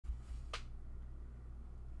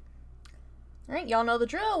Alright, y'all know the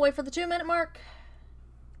drill. Wait for the 2-minute mark.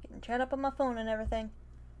 Getting chat up on my phone and everything.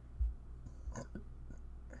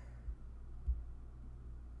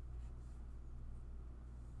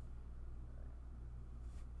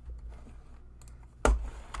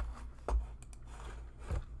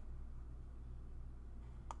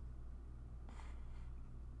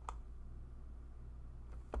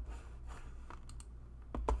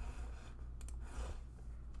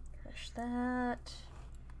 Push that.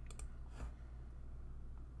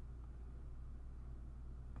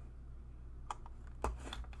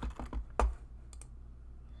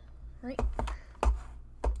 Right.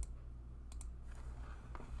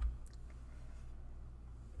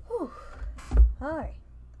 Whew. Alright.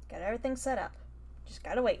 Got everything set up. Just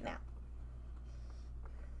gotta wait now.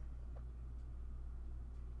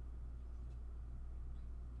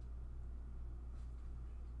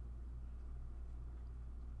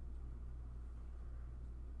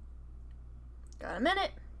 Got a minute.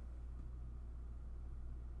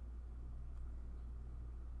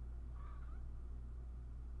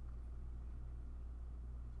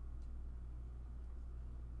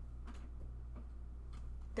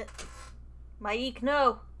 Mike,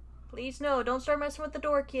 no. Please, no. Don't start messing with the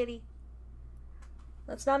door, kitty.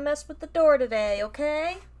 Let's not mess with the door today,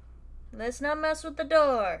 okay? Let's not mess with the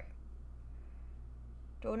door.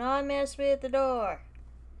 Do not mess with the door.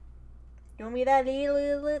 Do me that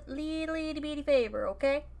little bitty favor,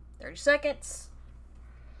 okay? 30 seconds.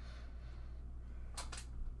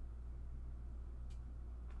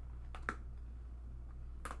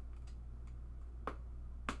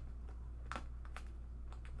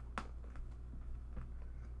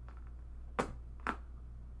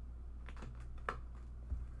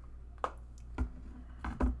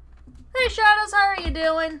 Hey, Shadows, how are you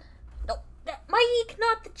doing? No, Mike,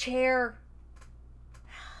 not the chair.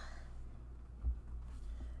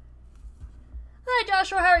 Hi,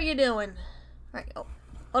 Joshua, how are you doing? Alright, oh,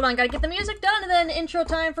 hold on, gotta get the music done and then intro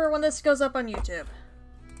time for when this goes up on YouTube.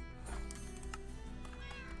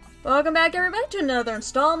 Welcome back, everybody, to another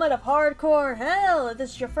installment of Hardcore Hell. If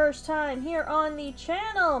this is your first time here on the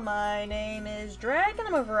channel, my name is Dragon.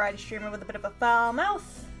 I'm a variety streamer with a bit of a foul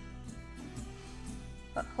mouth.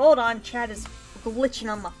 But hold on, chat is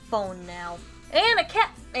glitching on my phone now. And a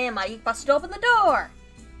cat! And Mike busted open the door!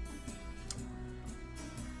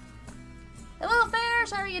 Hello,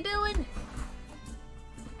 Fairs! How are you doing?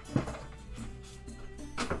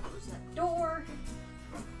 Close that door.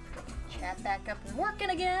 Chat back up and working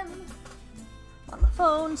again. On the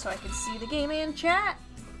phone so I can see the game and chat.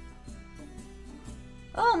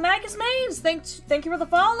 Oh, Magus Mains! Thank you for the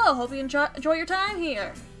follow! Hope you enjoy your time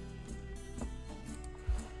here.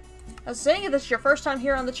 I was saying, if this is your first time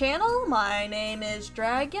here on the channel, my name is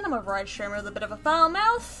Dragon. I'm a variety streamer with a bit of a foul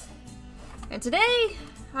mouth. And today,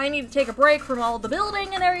 I need to take a break from all the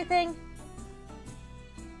building and everything.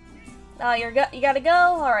 Oh, you gotta go?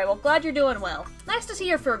 Alright, well, glad you're doing well. Nice to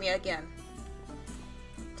hear from you again.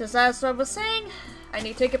 Just as I was saying, I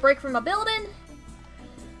need to take a break from my building.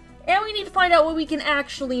 And we need to find out what we can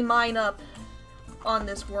actually mine up on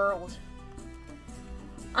this world.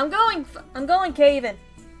 I'm going caving.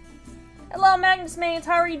 Hello, Magnus Mains,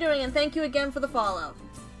 how are you doing? And thank you again for the follow.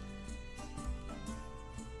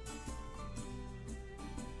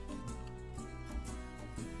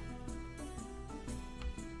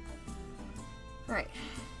 Alright.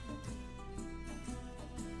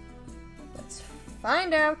 Let's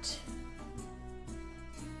find out.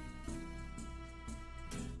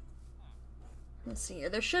 Let's see here.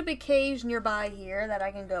 There should be caves nearby here that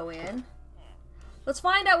I can go in. Let's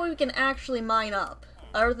find out what we can actually mine up.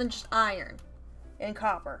 Other than just iron and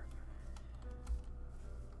copper.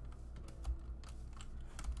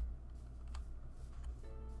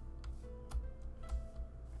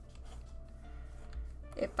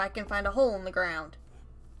 If I can find a hole in the ground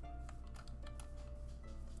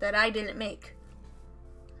that I didn't make.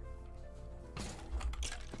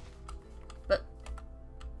 But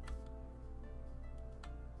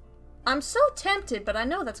I'm so tempted, but I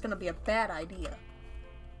know that's gonna be a bad idea.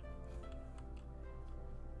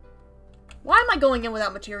 Why am I going in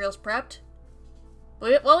without materials prepped?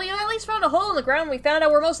 Well, we at least found a hole in the ground. We found out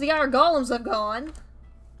where most of the iron golems have gone.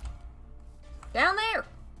 Down there.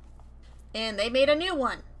 And they made a new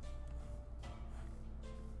one.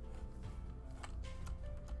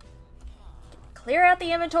 Clear out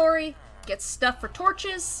the inventory. Get stuff for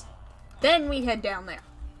torches. Then we head down there.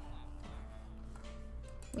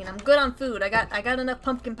 I mean, I'm good on food. I got enough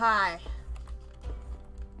pumpkin pie.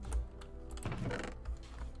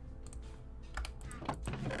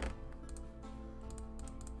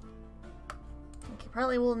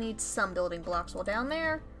 Probably will need some building blocks while down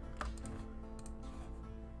there.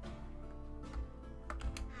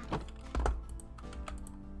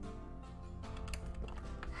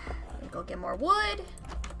 more wood.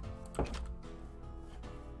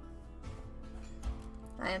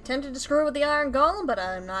 I am tempted to screw with the iron golem, but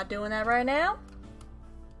I'm not doing that right now.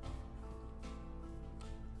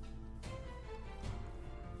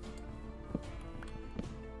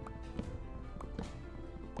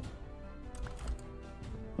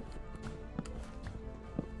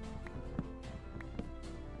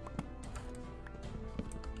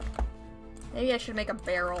 Maybe I should make a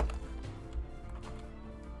barrel.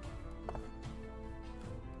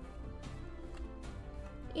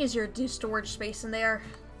 Easier to do storage space in there.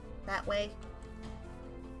 That way.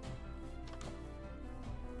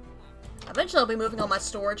 Eventually I'll be moving all my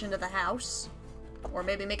storage into the house. Or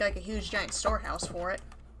maybe make like a huge giant storehouse for it.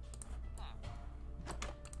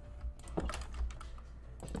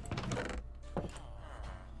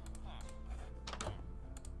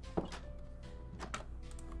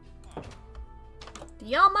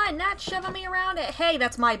 Y'all mind not shoving me around? Hey,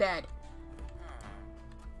 that's my bed.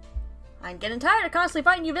 I'm getting tired of constantly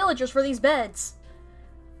fighting you villagers for these beds.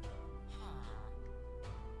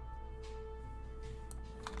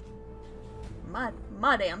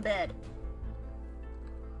 My damn bed.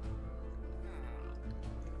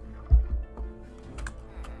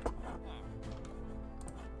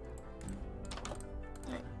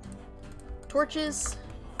 Right. Torches.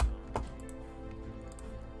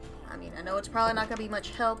 I mean, I know it's probably not going to be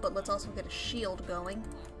much help, but let's also get a shield going.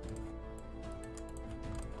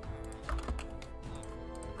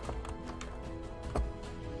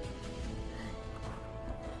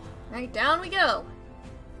 Right, down we go.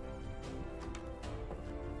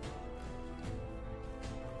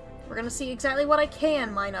 We're going to see exactly what I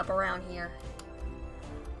can mine up around here.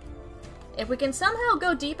 If we can somehow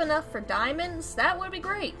go deep enough for diamonds, that would be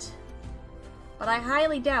great. But I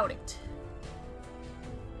highly doubt it.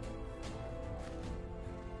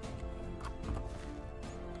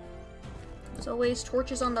 There's always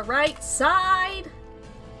torches on the right side.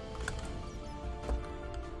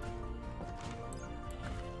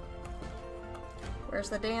 Where's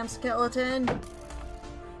the damn skeleton?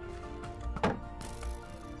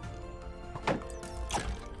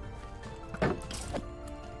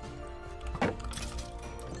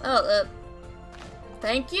 Oh,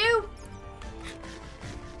 thank you?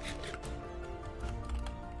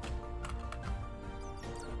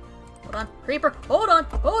 Hold on, creeper, hold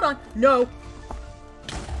on, no!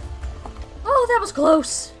 Oh, that was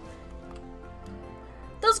close!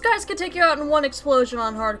 Those guys could take you out in one explosion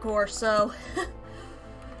on hardcore, so...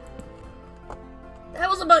 that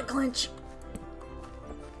was a butt clench.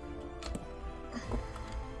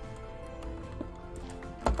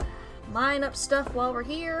 Mine up stuff while we're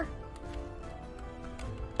here.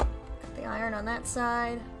 Got the iron on that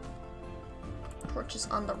side. Torches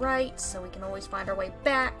on the right, so we can always find our way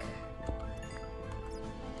back.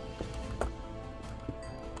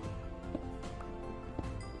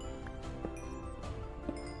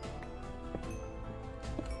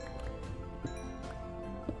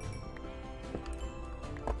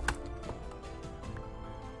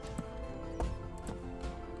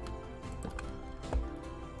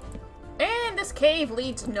 This cave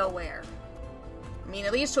leads nowhere. I mean,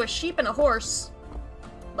 it leads to a sheep and a horse.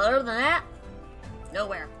 But other than that,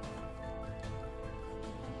 nowhere.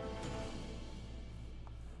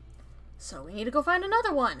 So we need to go find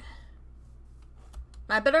another one.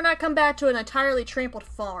 I better not come back to an entirely trampled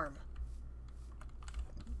farm.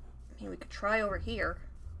 I mean, we could try over here.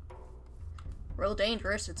 Real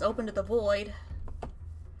dangerous. It's open to the void.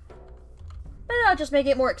 But I'll just make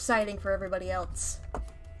it more exciting for everybody else.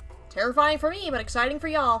 Terrifying for me, but exciting for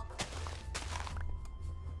y'all.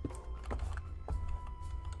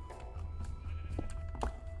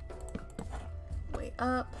 Way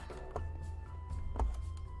up.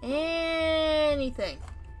 Anything.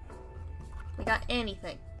 We got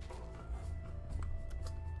anything.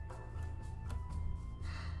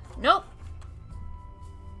 Nope.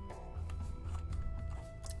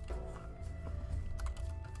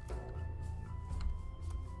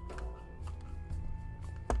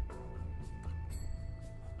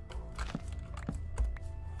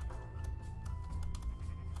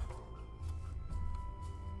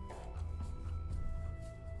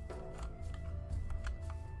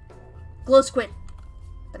 Glow squid.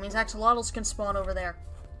 That means axolotls can spawn over there.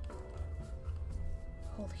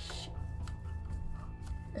 Holy shit.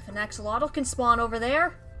 If an axolotl can spawn over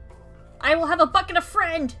there, I will have a bucket of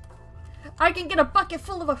friend! I can get a bucket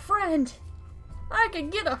full of a friend! I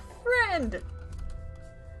can get a friend!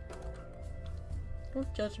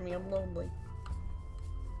 Don't judge me, I'm lonely.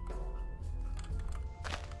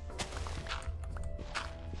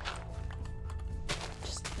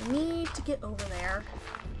 Just need to get over there.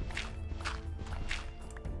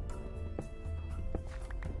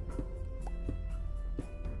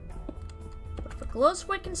 glow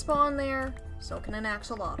squid can spawn there, so can an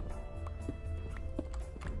axolotl.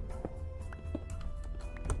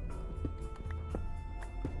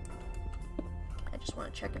 I just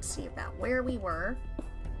want to check and see about where we were.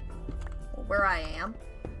 Or where I am.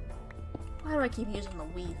 Why do I keep using the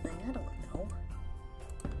we thing? I don't know.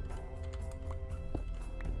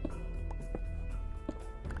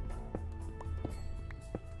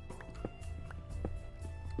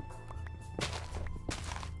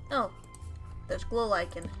 Oh, there's glow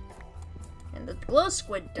lichen. And the glow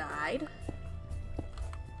squid died.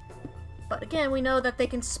 But again, we know that they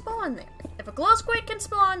can spawn there. If a glow squid can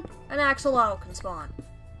spawn, an axolotl can spawn.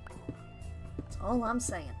 That's all I'm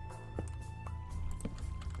saying.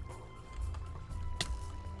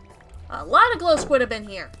 A lot of glow squid have been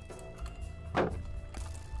here. So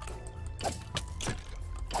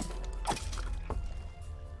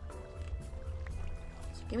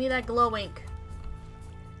give me that glow ink.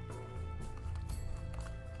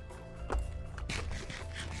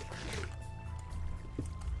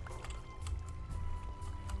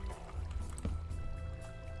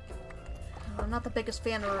 I'm not the biggest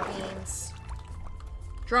fan of ravines.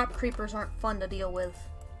 Drop creepers aren't fun to deal with.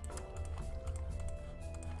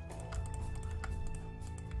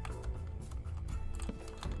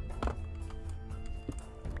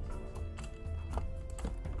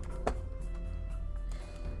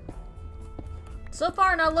 So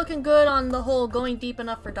far, not looking good on the whole going deep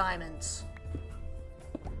enough for diamonds.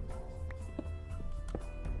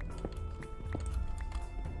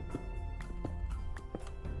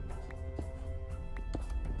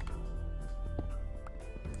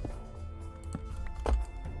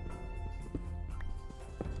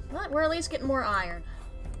 But we're at least getting more iron.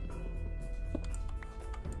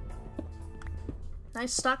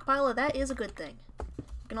 Nice stockpile of that is a good thing.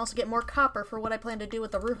 We can also get more copper for what I plan to do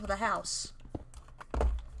with the roof of the house.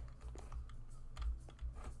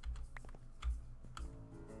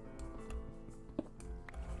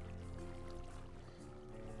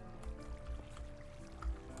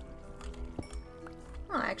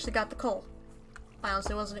 Oh, I actually got the coal. I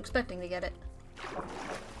honestly wasn't expecting to get it.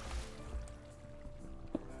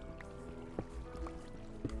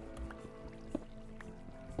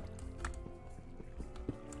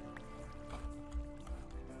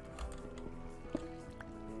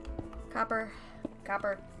 Copper,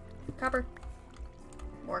 copper, copper.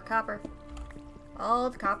 More copper. All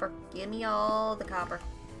the copper. Give me all the copper.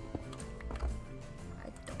 I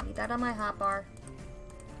don't need that on my hotbar.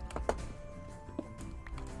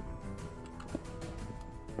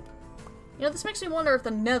 You know, this makes me wonder if the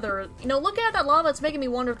Nether... You know, looking at that lava, it's making me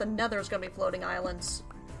wonder if the Nether is going to be floating islands.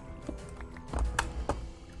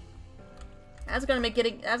 That's gonna make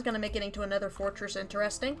getting to another fortress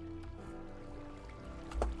interesting.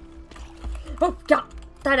 Oh god,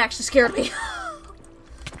 that actually scared me.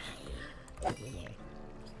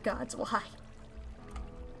 Gods, why?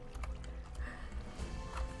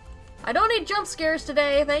 I don't need jump scares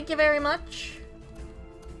today, thank you very much.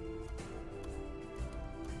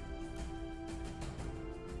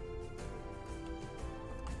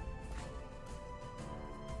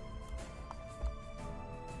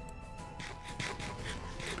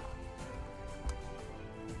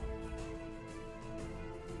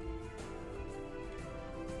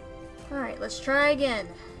 Alright, let's try again.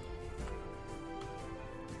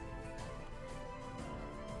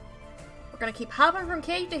 We're gonna keep hopping from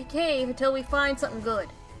cave to cave until we find something good.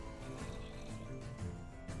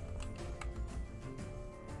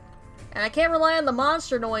 And I can't rely on the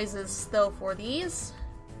monster noises, though, for these.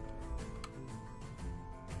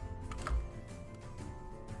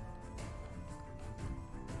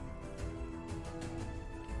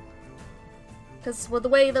 Because with the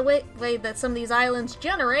way that some of these islands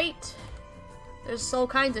generate, there's all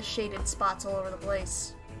kinds of shaded spots all over the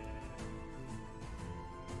place.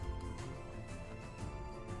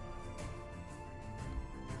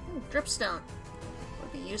 Ooh, dripstone.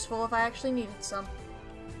 Would be useful if I actually needed some.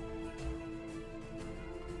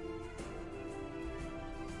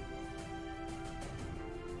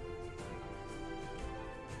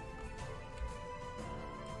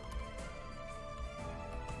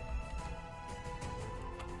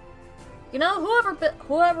 You know,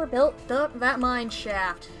 whoever built that mine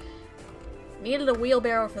shaft needed a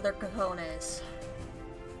wheelbarrow for their cojones.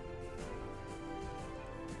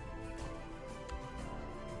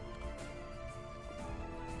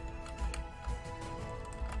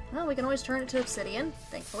 Well, we can always turn it to obsidian.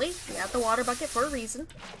 Thankfully, we have the water bucket for a reason.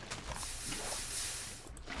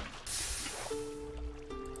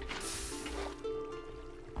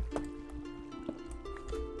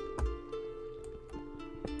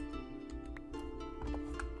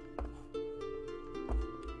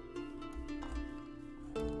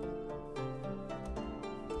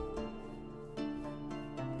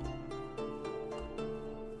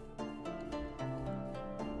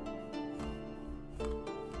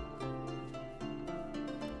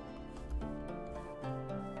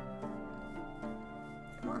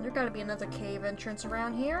 There's gotta be another cave entrance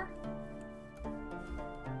around here.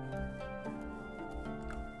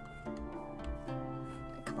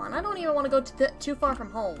 Come on, I don't even want to go too far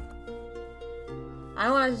from home. I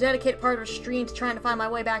don't want to dedicate part of a stream to trying to find my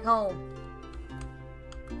way back home.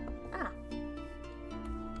 Ah.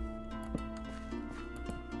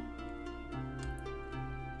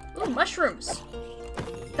 Ooh, mushrooms.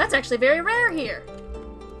 That's actually very rare here.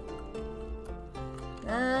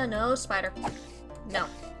 No, spider. No.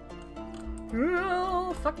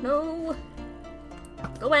 No, fuck no.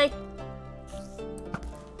 Go away.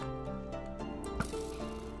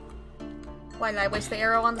 Why did I waste the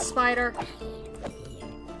arrow on the spider?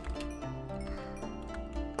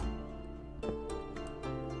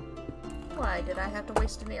 Why did I have to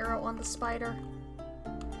waste an arrow on the spider?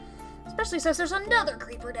 Especially since there's another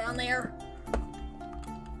creeper down there.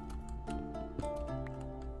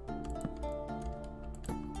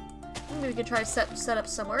 Maybe we could try to set up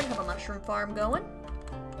somewhere and have a mushroom farm going.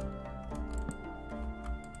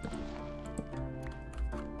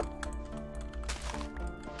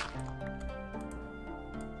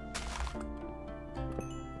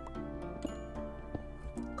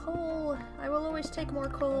 Coal. I will always take more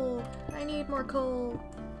coal. I need more coal.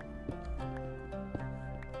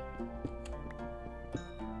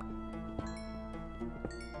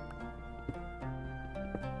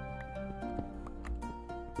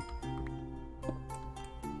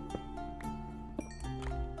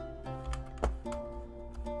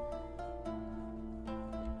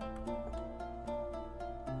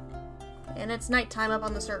 And it's nighttime up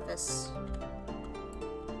on the surface.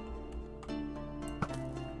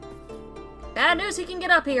 Bad news, he can get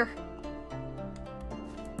up here.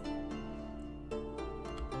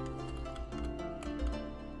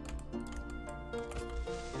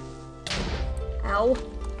 Ow.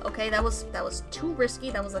 Okay, that was too risky.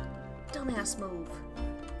 That was a dumbass move.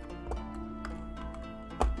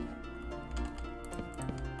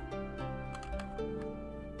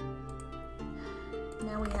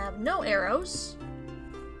 Now we have no arrows.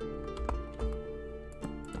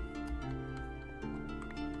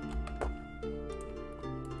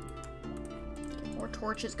 Get more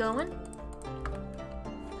torches going.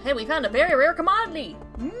 Hey, we found a very rare commodity!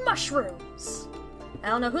 Mushrooms! I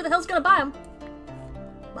don't know who the hell's gonna buy them,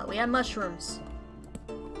 but we have mushrooms.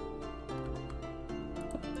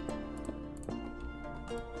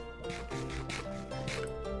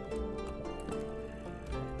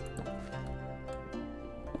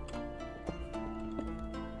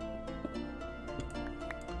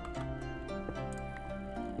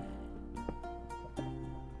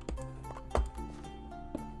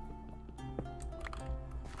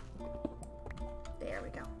 There we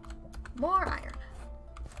go. More iron.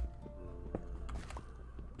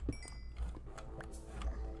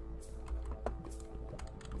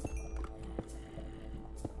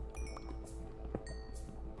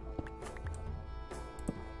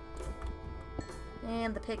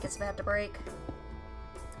 And the pick is about to break.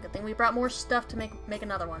 It's a good thing we brought more stuff to make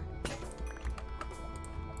another one.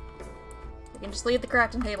 We can just leave the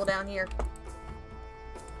crafting table down here.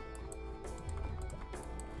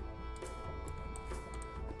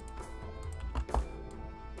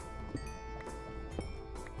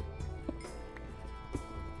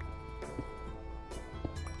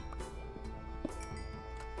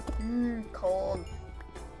 Cold.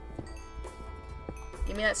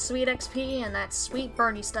 Give me that sweet XP and that sweet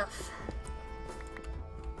Bernie stuff.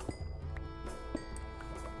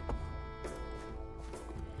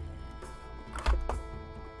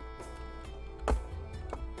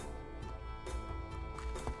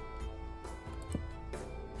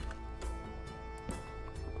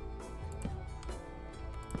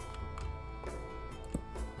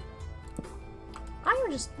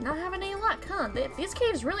 I'm just not having any luck, huh? These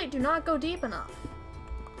caves really do not go deep enough.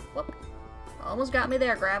 Whoop. Almost got me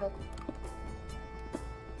there, gravel.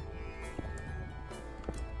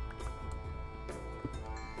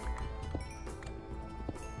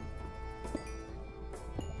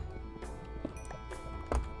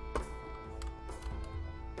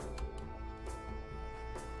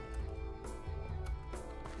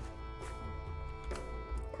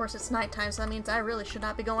 Of course, it's nighttime, so that means I really should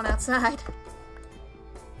not be going outside.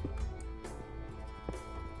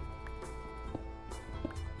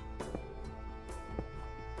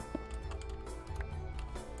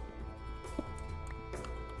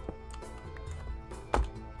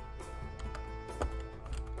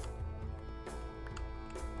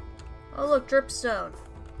 Oh look, dripstone.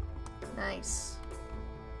 Nice.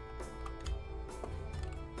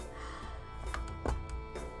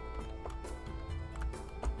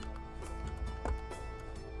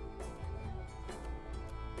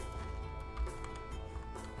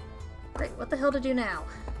 what the hell to do now?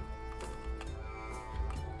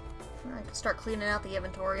 I can start cleaning out the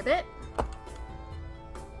inventory a bit.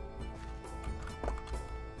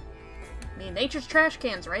 I mean, nature's trash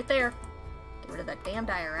cans right there. Get rid of that damn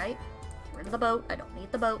diorite. Get rid of the boat. I don't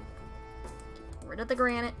need the boat. Get rid of the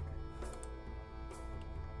granite.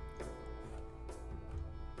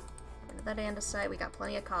 Get rid of that andesite. We got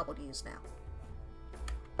plenty of cobble to use now.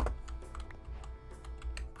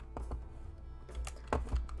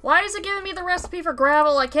 Why is it giving me the recipe for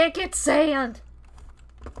gravel? I can't get sand!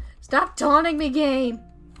 Stop taunting me, game!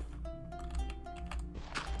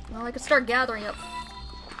 Well, I could start gathering up.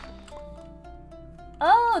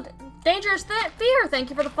 Oh, Dangerous Fear! Thank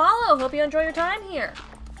you for the follow! Hope you enjoy your time here.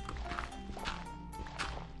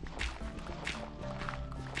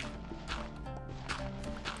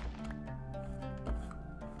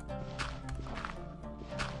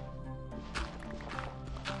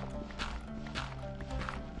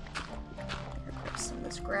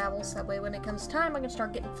 Gravel, so that way when it comes time, I can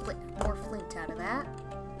start getting more flint out of that.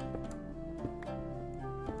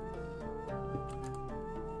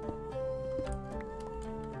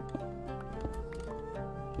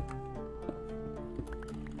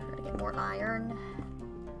 Try to get more iron.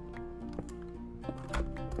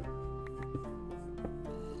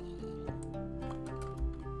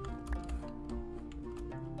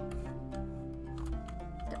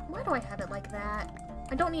 Why do I have it like that?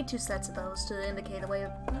 I don't need two sets of those to indicate the way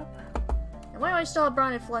of... And why do I still have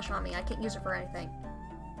branded flesh on me? I can't use it for anything.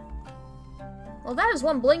 Well, that is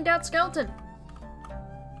one blinged out skeleton.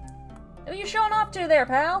 Who are you showing off to there,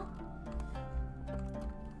 pal?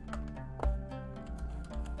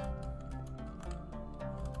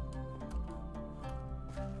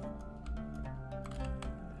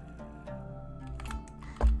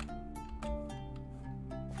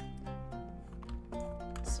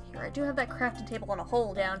 I do have that crafting table on a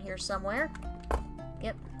hole down here somewhere.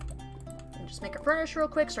 Yep. And just make a furnace real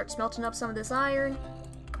quick, start smelting up some of this iron.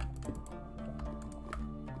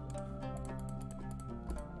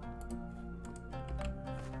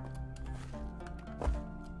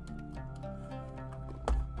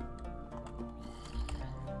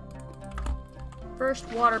 First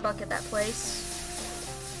water bucket that place.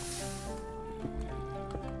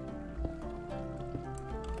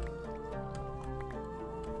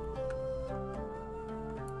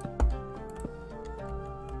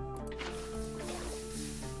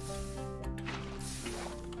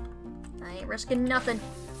 Risking nothing.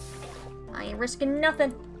 I ain't risking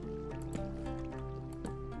nothing.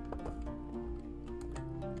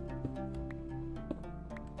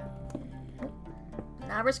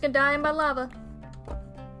 Not risking dying by lava.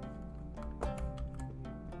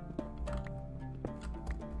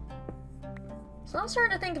 So I'm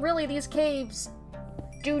starting to think really these caves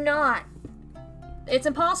do not. It's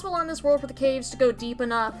impossible on this world for the caves to go deep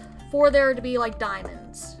enough for there to be like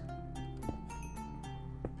diamonds.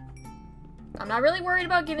 I'm not really worried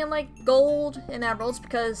about getting, like, gold and emeralds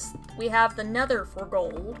because we have the nether for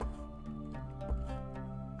gold.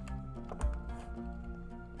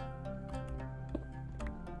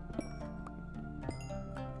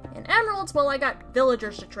 And emeralds, well, I got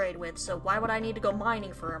villagers to trade with, so why would I need to go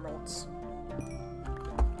mining for emeralds?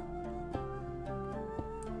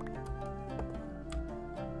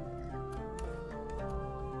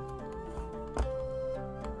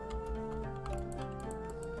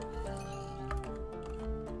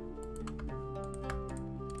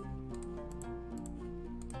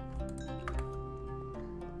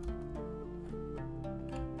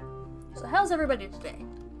 So how's everybody today?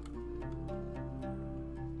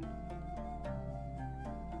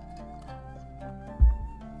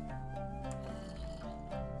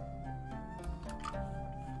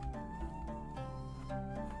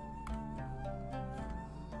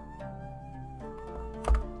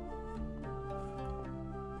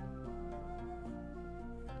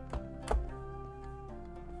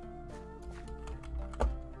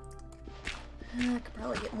 I could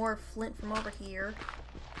probably get more flint from over here.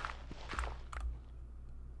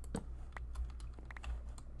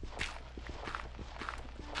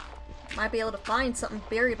 Might be able to find something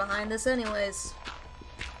buried behind this anyways.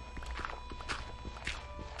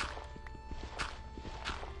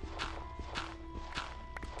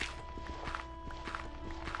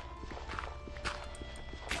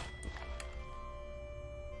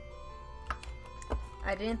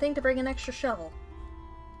 I didn't think to bring an extra shovel.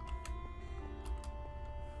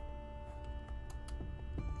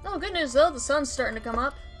 Oh, good news though, the sun's starting to come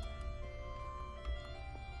up.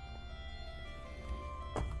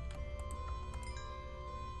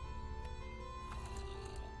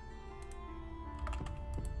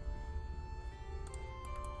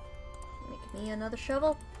 Let me me another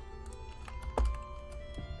shovel.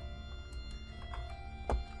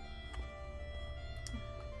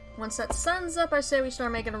 Once that sun's up, I say we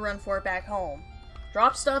start making a run for it back home.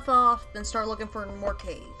 Drop stuff off, then start looking for more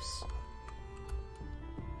caves.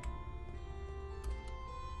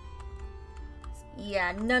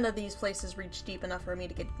 Yeah, none of these places reach deep enough for me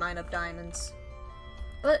to mine up diamonds.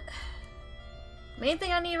 But, main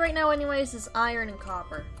thing I need right now anyways is iron and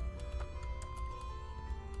copper.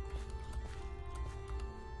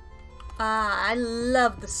 Ah, I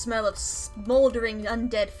love the smell of smoldering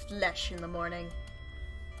undead flesh in the morning.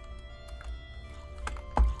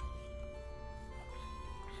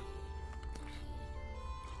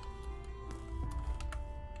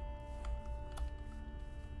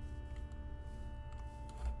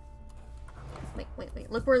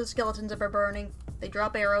 Wait. Look where the skeletons are burning. They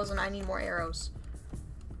drop arrows and I need more arrows.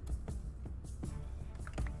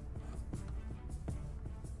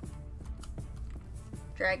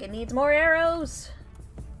 Dragon needs more arrows.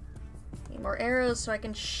 Need more arrows so I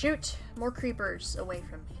can shoot more creepers away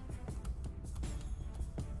from me.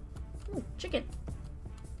 Ooh, chicken.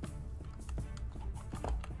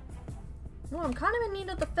 Well, I'm kind of in need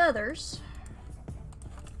of the feathers.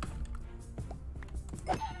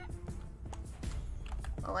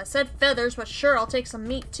 Well, I said feathers, but sure, I'll take some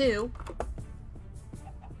meat too.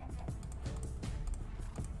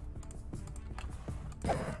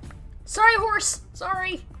 Sorry, horse!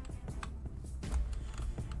 Sorry!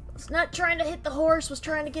 Was not trying to hit the horse, was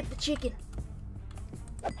trying to get the chicken.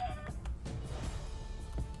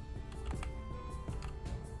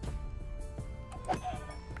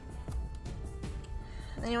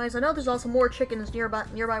 Anyways, I know there's also more chickens nearby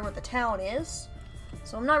where the town is.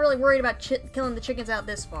 So I'm not really worried about killing the chickens out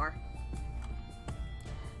this far.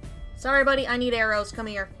 Sorry, buddy, I need arrows. Come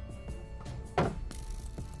here.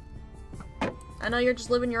 I know you're just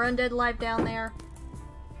living your undead life down there.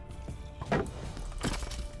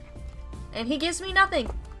 And he gives me nothing.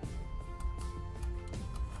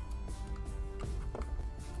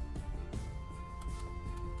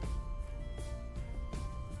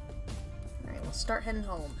 Alright, we'll start heading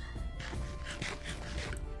home.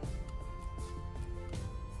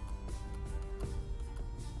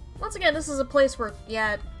 Once again, this is a place where,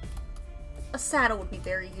 yeah, a saddle would be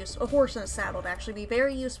very useful. A horse and a saddle would actually be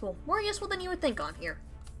very useful. More useful than you would think on here.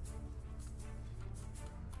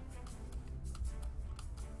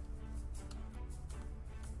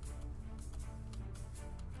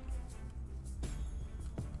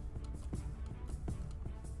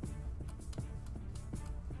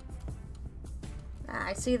 Ah,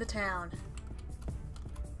 I see the town.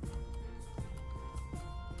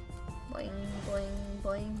 Boing, boing,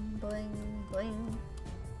 boing, boing, boing.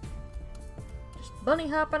 Just bunny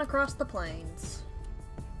hopping across the plains.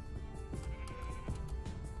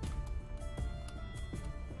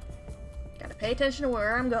 Gotta pay attention to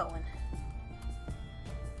where I'm going.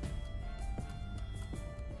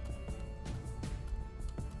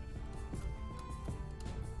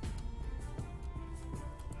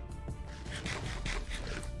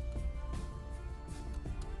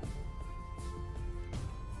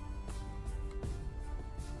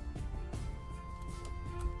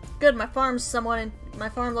 Good, my farm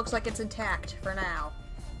looks like it's intact for now.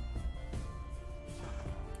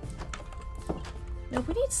 Now, if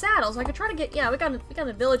we need saddles, I could try to get, yeah, we got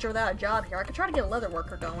a villager without a job here. I could try to get a leather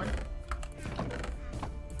worker going.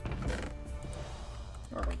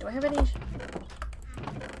 Or wait, do I have any? No,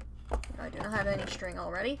 I do not have any string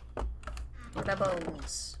already. What about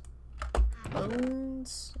bones?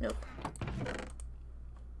 Bones? Nope.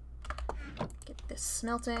 Get this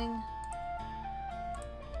smelting.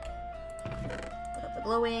 Put up the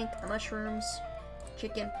glow ink, the mushrooms,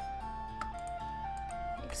 chicken.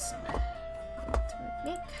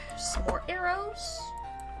 Make some more arrows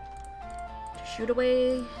to shoot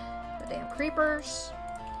away the damn creepers.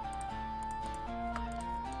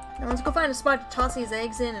 Now let's go find a spot to toss these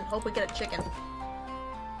eggs in and hope we get a chicken.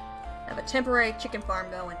 Have a temporary chicken farm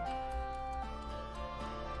going.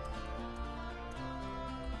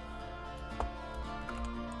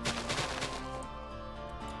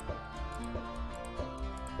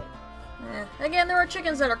 Again, there are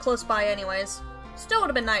chickens that are close by anyways. Still would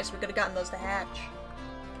have been nice if we could have gotten those to hatch.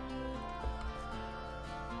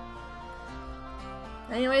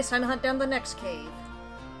 Anyways, time to hunt down the next cave.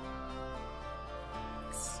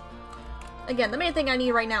 Again, the main thing I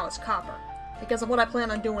need right now is copper, because of what I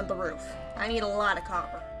plan on doing with the roof. I need a lot of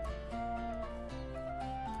copper.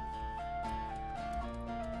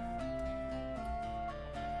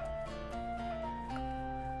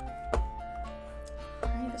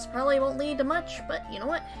 Alright, this probably won't lead to much, but you know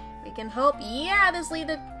what? We can hope. Yeah, this lead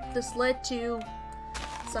to this led to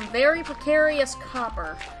some very precarious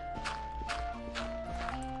copper.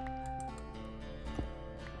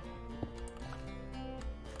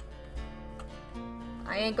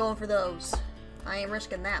 I ain't going for those. I ain't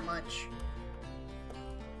risking that much.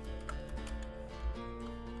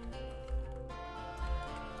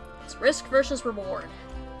 It's risk versus reward.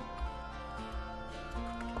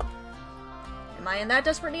 Am I in that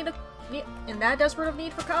desperate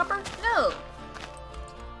need for copper? No.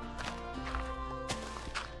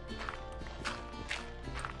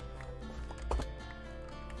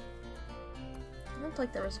 It looked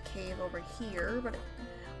like there was a cave over here, but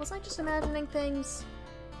was I just imagining things?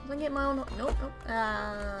 Was I getting my own? Nope, nope.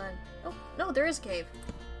 Oh, no, there is a cave.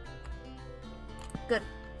 Good,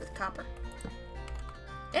 with copper.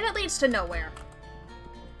 And it leads to nowhere.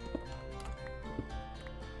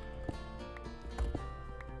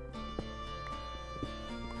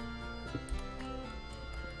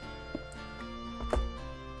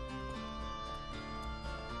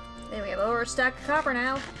 There we have over a stack of copper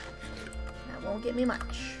now. That won't get me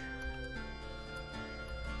much.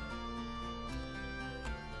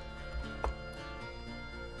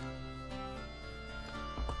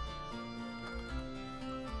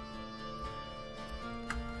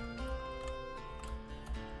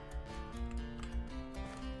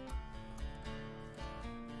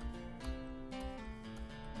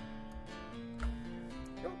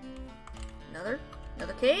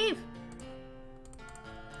 Another cave.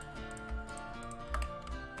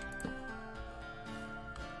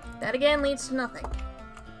 That again leads to nothing.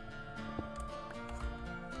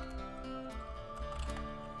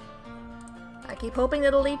 I keep hoping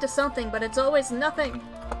it'll lead to something, but it's always nothing.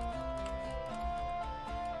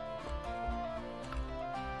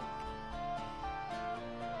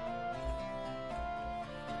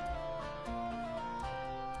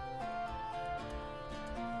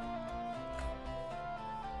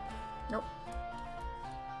 Nope.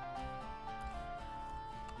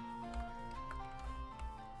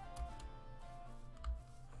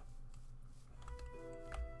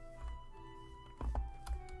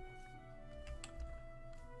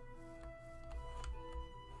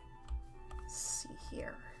 Let's see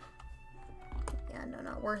here. Yeah, no,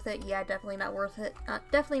 not worth it. Yeah, definitely not worth it.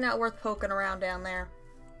 Definitely not worth poking around down there.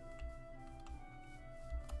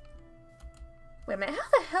 Wait a minute,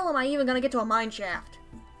 how the hell am I even gonna get to a mine shaft?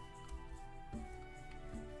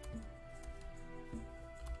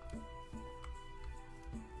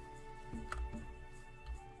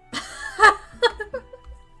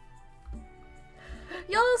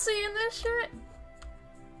 Y'all seeing this shit?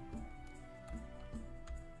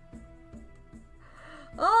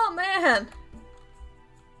 Oh man!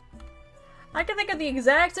 I can think of the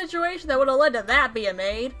exact situation that would have led to that being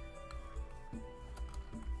made.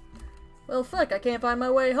 Well, fuck, I can't find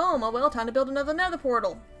my way home. Oh well, time to build another nether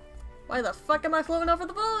portal. Why the fuck am I floating over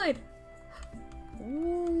the void?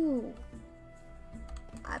 Ooh.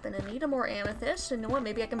 I've been in need of more amethyst, and you know what?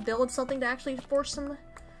 Maybe I can build something to actually force some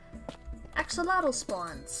axolotl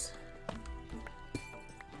spawns.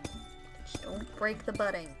 Just don't break the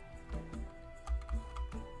budding.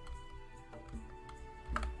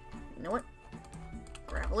 You know what?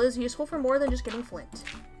 Gravel is useful for more than just getting flint.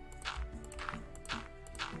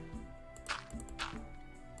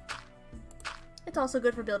 It's also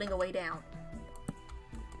good for building a way down.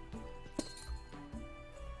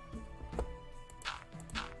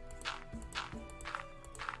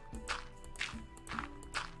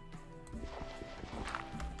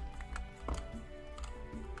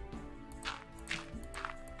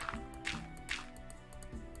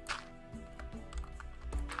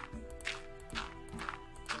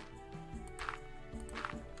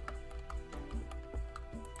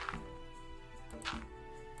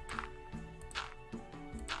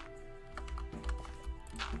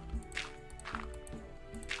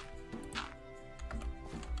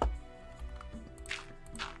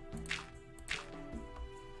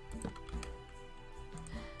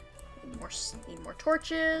 Need more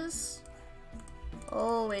torches.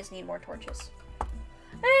 Always need more torches.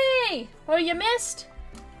 Hey! What have you missed?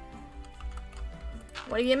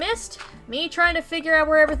 What have you missed? Me trying to figure out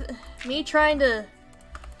where everything... Me trying to...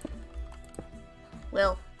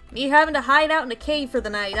 Well, me having to hide out in a cave for the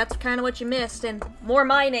night. That's kind of what you missed. And more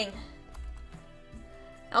mining.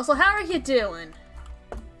 Also, how are you doing?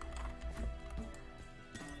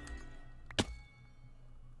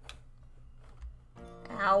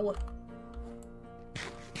 Ow.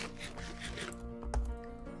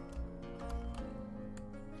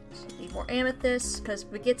 Need more amethyst, because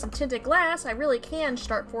if we get some tinted glass, I really can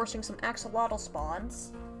start forcing some axolotl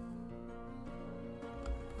spawns.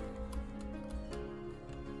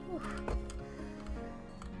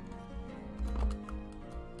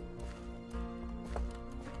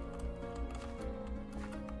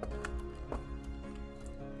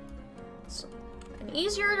 So, an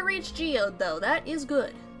easier to reach geode, though. That is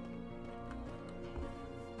good.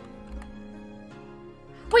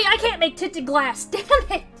 Wait, I can't make tinted glass! Damn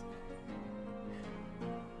it!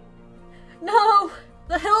 No!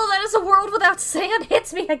 The hell that is a world without sand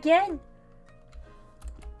hits me again!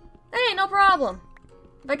 Hey, no problem.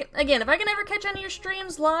 If I can ever catch any of your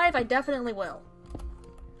streams live, I definitely will.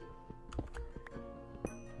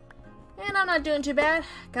 And I'm not doing too bad.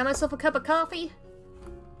 Got myself a cup of coffee.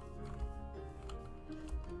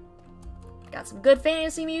 Got some good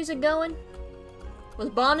fantasy music going. Was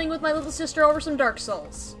bonding with my little sister over some Dark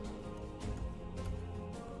Souls.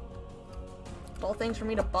 Of all things for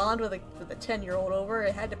me to bond with a 10-year-old over,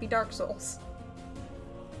 it had to be Dark Souls.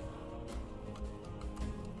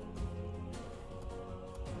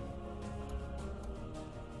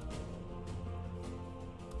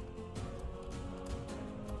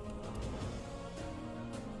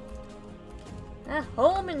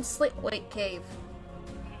 Home and sleep. Wait, cave.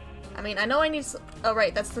 I mean, I know I need. Oh,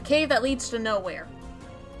 right, that's the cave that leads to nowhere.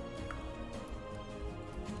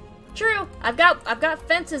 True, I've got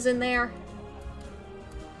fences in there.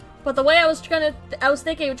 But the way I was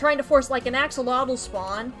thinking of trying to force like an axolotl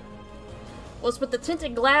spawn was with the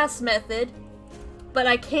tinted glass method, but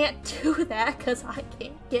I can't do that because I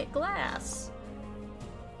can't get glass.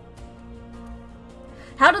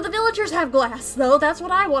 How do the villagers have glass, though? That's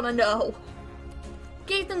what I want to know.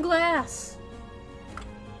 Gave them glass.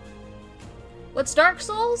 What's Dark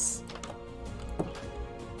Souls?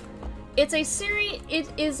 It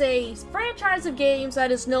is a franchise of games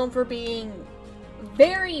that is known for being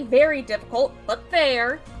very, very difficult, but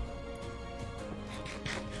fair.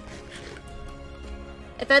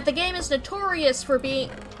 In fact, the game is notorious for being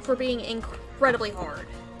incredibly hard.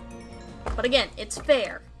 But again, it's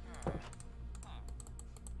fair.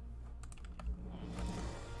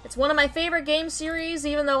 It's one of my favorite game series,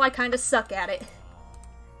 even though I kinda suck at it.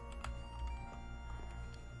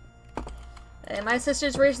 And my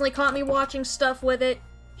sister's recently caught me watching stuff with it.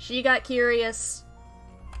 She got curious,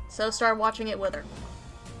 so started watching it with her.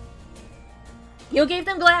 You gave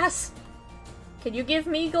them glass? Can you give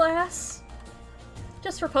me glass?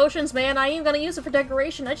 Just for potions, man. I ain't gonna use it for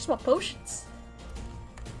decoration. I just want potions.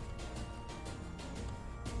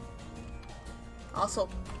 Also,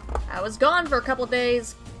 I was gone for a couple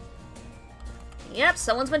days. Yep,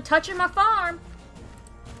 someone's been touching my farm.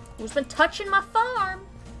 Who's been touching my farm?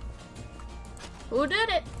 Who did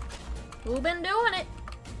it? Who been doing it?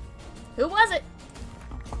 Who was it?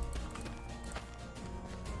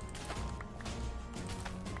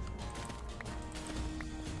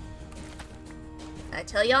 I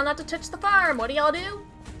tell y'all not to touch the farm. What do y'all do?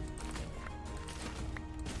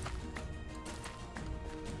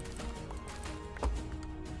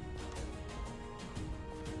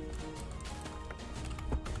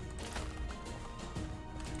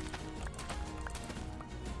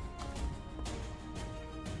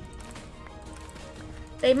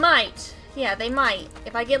 They might. Yeah, they might.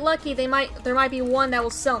 If I get lucky, there might be one that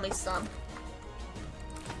will sell me some.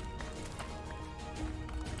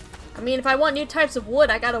 I mean, if I want new types of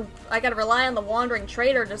wood, I gotta rely on the wandering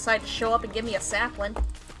trader to decide to show up and give me a sapling.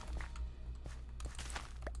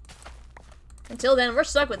 Until then, we're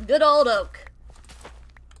stuck with good old oak.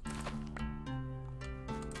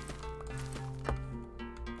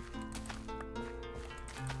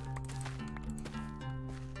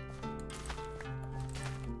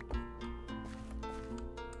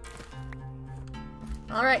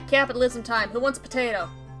 Alright, capitalism time. Who wants potato?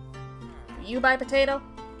 You buy potato?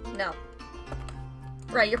 No.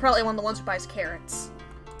 Right, you're probably one of the ones who buys carrots.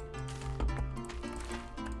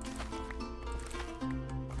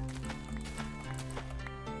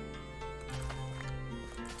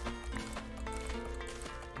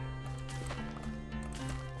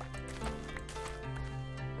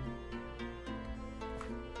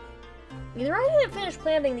 Either I didn't finish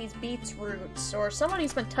planting these beets roots, or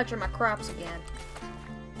somebody's been touching my crops again.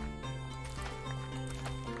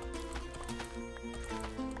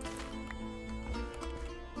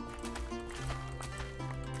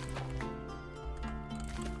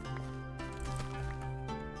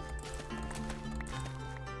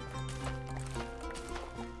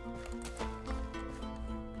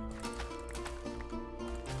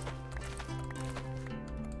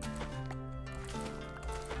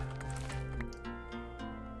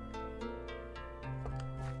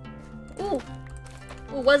 Ooh,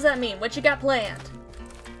 what does that mean? What you got planned?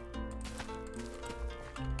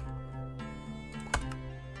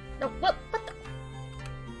 No, what the?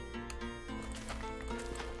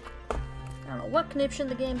 I don't know what conniption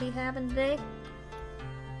the game be having today.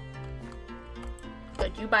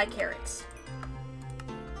 Good, you buy carrots.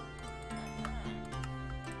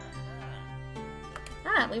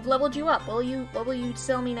 that? We've leveled you up. What will you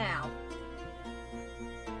sell me now?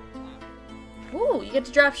 Ooh, you get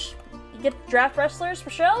to draft wrestlers for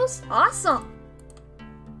shows? Awesome!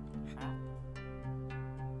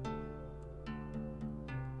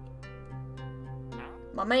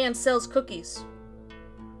 My man sells cookies.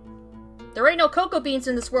 There ain't no cocoa beans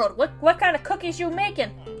in this world. What kind of cookies you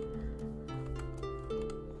making?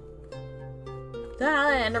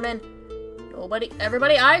 Ah, Enderman. Nobody,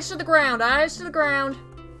 everybody, eyes to the ground, eyes to the ground.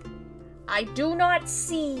 I do not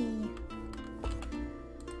see.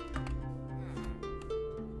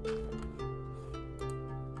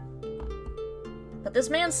 But this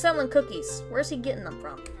man's selling cookies. Where's he getting them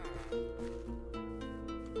from?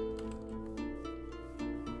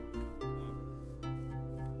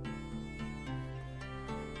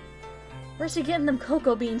 Where's he getting them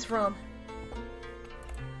cocoa beans from?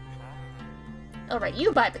 Alright,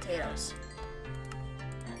 you buy potatoes.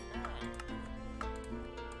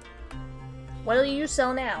 What do you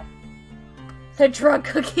sell now? The drug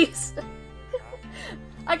cookies.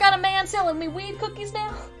 I got a man selling me weed cookies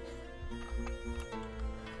now?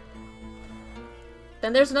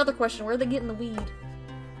 Then there's another question. Where are they getting the weed?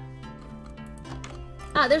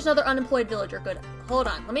 Ah, there's another unemployed villager. Good. Hold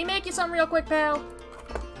on. Let me make you something real quick, pal.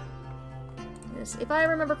 Yes, if I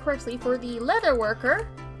remember correctly, for the leather worker,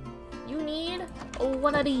 you need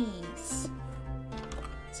one of these.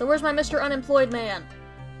 So where's my Mr. Unemployed Man?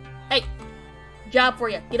 Hey! Job for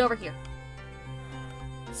you. Get over here.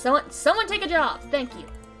 Someone take a job. Thank you.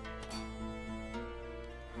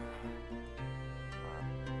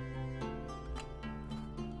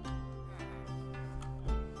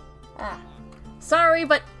 Ah. Sorry,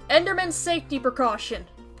 but Enderman's safety precaution.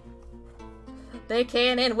 They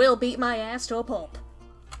can and will beat my ass to a pulp.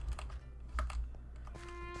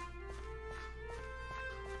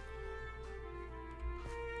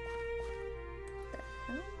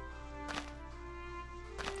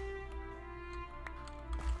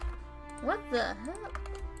 What the hell?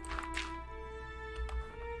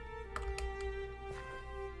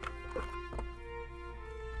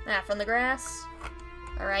 Ah, from the grass?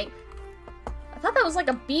 Alright. I thought that was like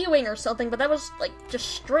a bee wing or something, but that was like just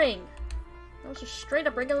string. That was just straight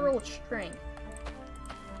up regular old string.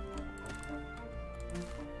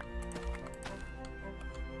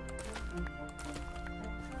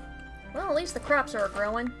 Well, at least the crops are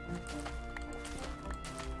growing.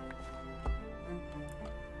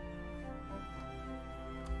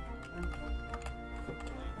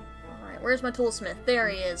 Alright, where's my toolsmith? There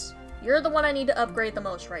he is. You're the one I need to upgrade the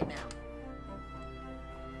most right now.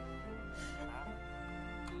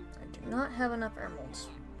 I do not have enough emeralds.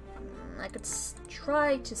 I could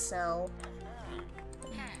try to sell.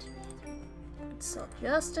 Sell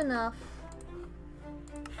just enough.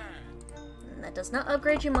 And that does not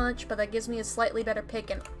upgrade you much, but that gives me a slightly better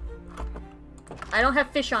pick. And I don't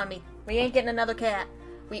have fish on me. We ain't getting another cat.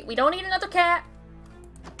 We don't need another cat.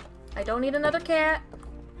 I don't need another cat.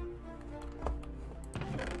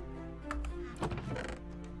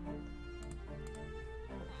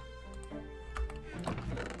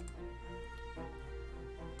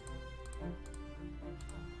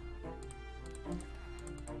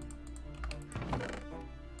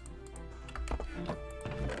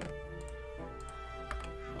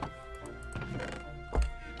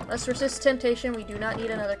 Let's resist temptation. We do not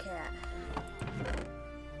need another cat.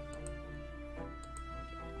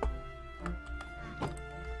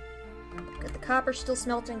 Good. The copper's still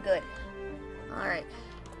smelting. Good. Alright.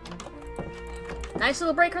 Nice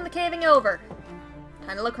little break from the caving over.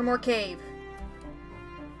 Time to look for more cave.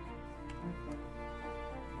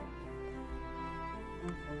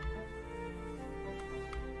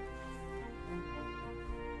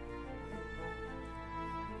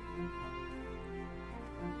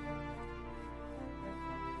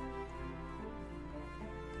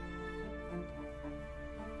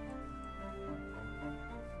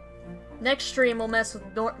 Next stream will mess with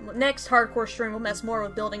next hardcore stream will mess more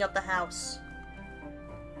with building up the house.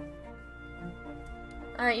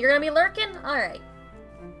 Alright, you're gonna be lurking? Alright.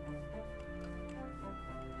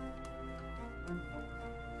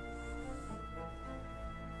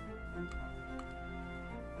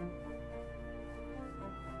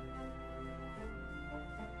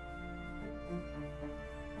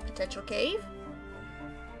 Potential cave?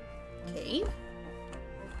 Cave?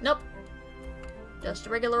 Nope. Just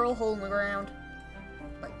a regular old hole in the ground.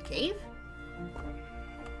 Like, cave?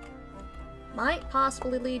 Might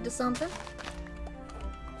possibly lead to something.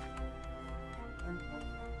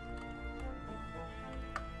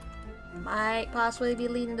 Might possibly be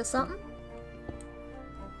leading to something.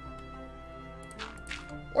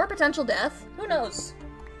 Or potential death. Who knows?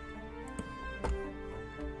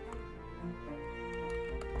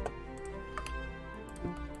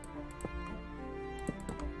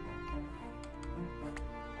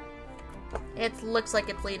 It looks like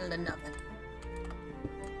it's leading to nothing.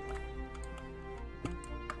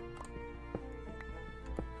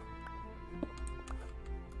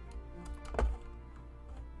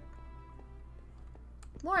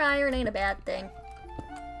 More iron ain't a bad thing.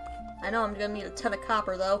 I know I'm gonna need a ton of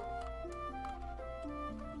copper, though.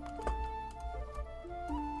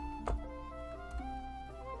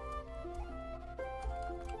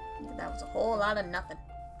 That was a whole lot of nothing.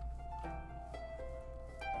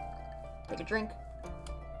 Take a drink.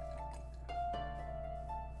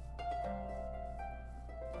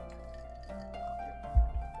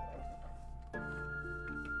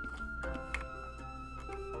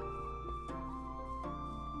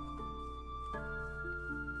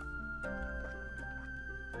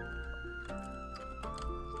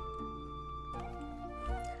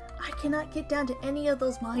 I cannot get down to any of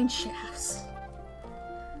those mine shafts.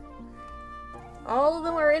 All of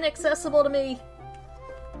them are inaccessible to me.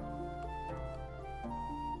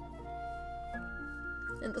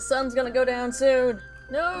 And the sun's gonna go down soon.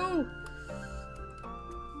 No!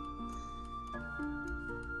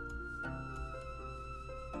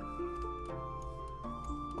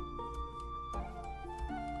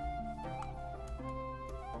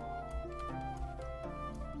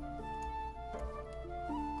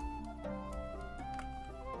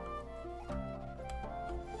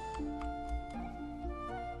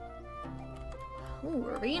 Ooh,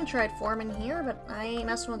 ravine tried forming here, but I ain't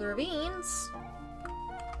messing with ravines.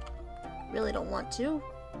 Really don't want to.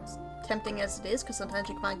 As tempting as it is, because sometimes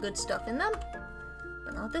you can find good stuff in them.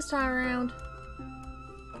 But not this time around.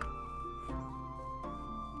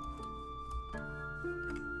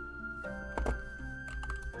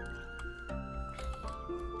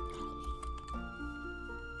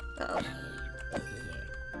 Uh-oh.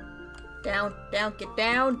 Down, down, get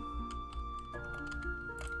down!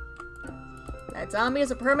 That zombie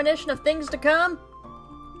is a premonition of things to come.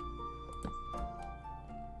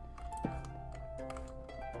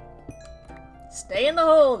 Stay in the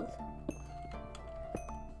hole.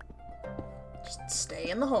 Just stay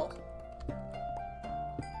in the hole.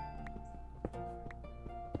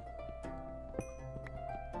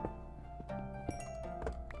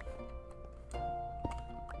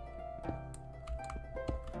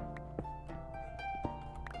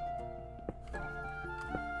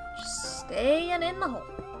 Just staying in the hole.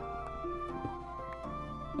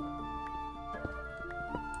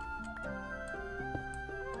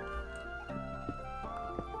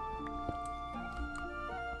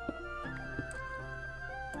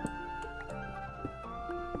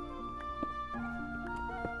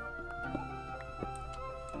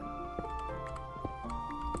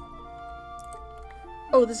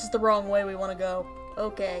 Oh, this is the wrong way we want to go.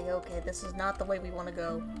 Okay, okay, this is not the way we want to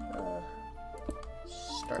go.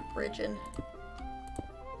 Start bridging.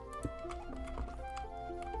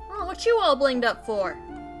 Oh, what you all blinged up for?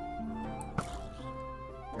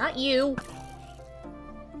 Not you.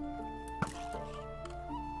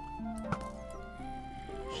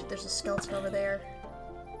 Shit, there's a skeleton over there.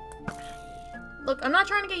 Look, I'm not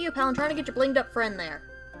trying to get you, pal. I'm trying to get your blinged up friend there.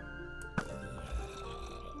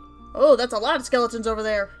 Oh, that's a lot of skeletons over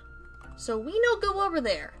there. So we no go over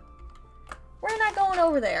there. We're not going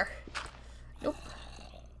over there. Nope.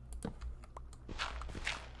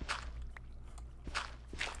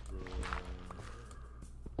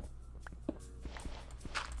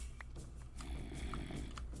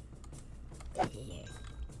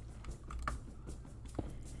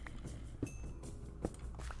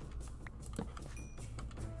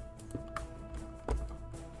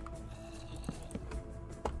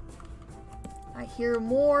 I hear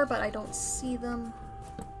more, but I don't see them.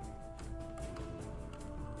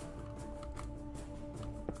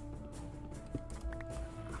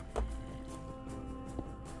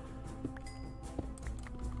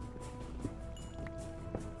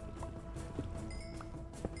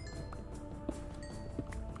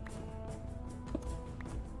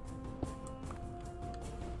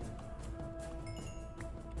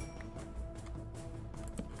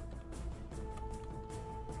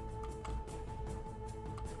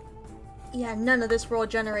 Yeah, none of this world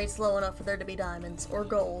generates low enough for there to be diamonds or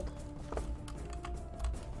gold.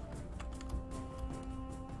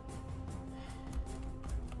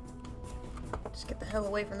 Just get the hell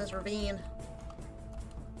away from this ravine.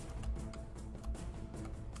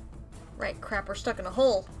 Right, crap, we're stuck in a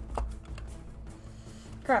hole.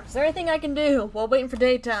 Crap, is there anything I can do while waiting for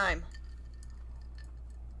daytime?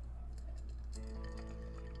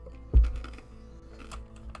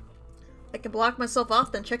 I can block myself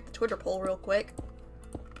off, then check the Twitter poll real quick.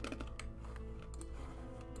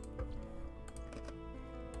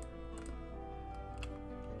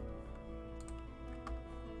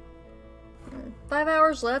 5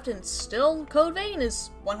 hours left and still Code Vein is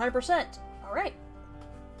 100%. Alright.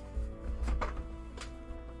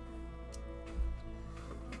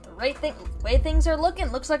 The way things are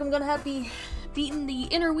looking, looks like I'm gonna have to be beating the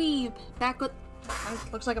inner weave back with...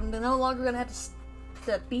 Looks like I'm no longer gonna have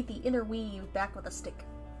to beat the inner weave back with a stick.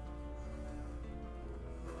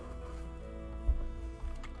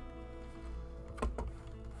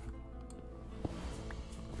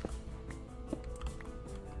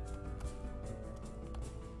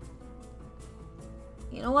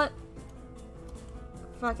 You know what?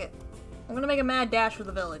 Fuck it. I'm gonna make a mad dash for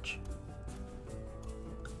the village.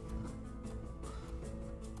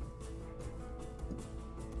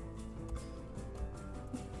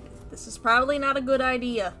 This is probably not a good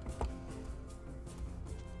idea.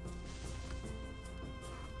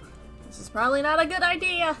 This is probably not a good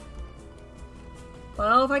idea. But I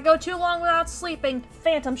don't know if I go too long without sleeping,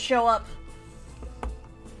 phantoms show up.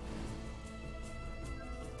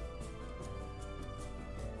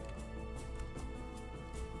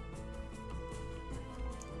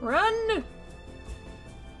 Run!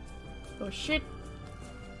 Oh shit.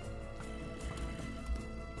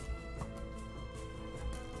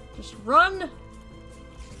 Just run!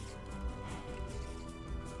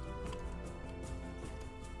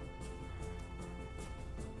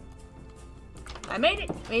 I made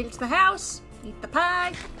it! Made it to the house! Eat the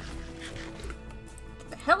pie! Get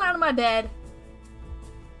the hell out of my bed!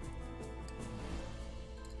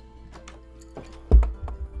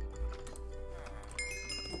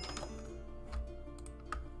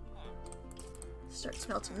 Start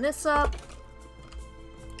smelting this up.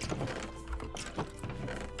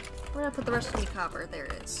 Where did I put the rest of the copper? There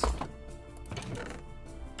it is.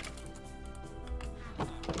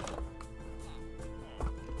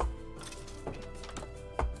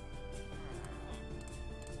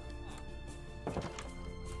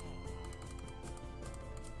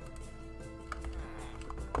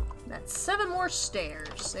 That's 7 more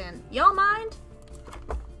stairs, and y'all mind?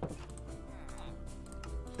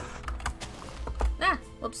 Ah,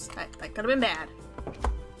 whoops, that could have been bad.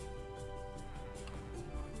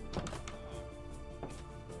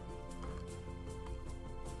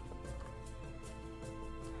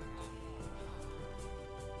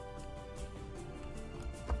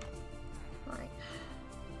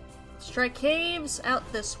 Try caves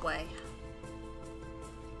out this way.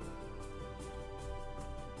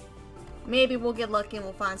 Maybe we'll get lucky and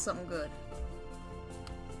we'll find something good.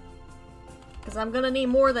 Because I'm gonna need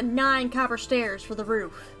more than 9 copper stairs for the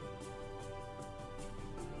roof.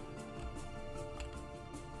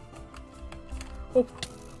 Oh,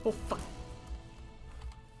 oh fuck.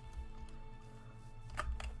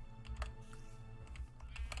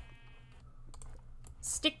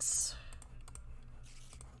 Sticks.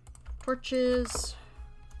 Torches.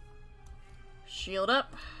 Shield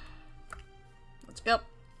up. Let's go.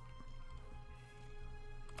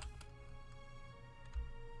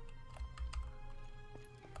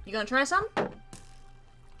 You gonna try some? Can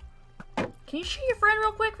you shoot your friend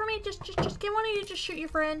real quick for me? Just get one of you, just shoot your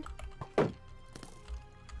friend.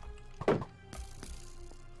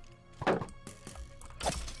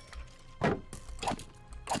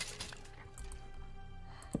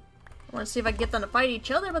 I want to see if I can get them to fight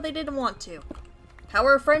each other, but they didn't want to.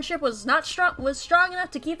 Our friendship was strong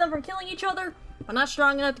enough to keep them from killing each other, but not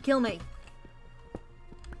strong enough to kill me.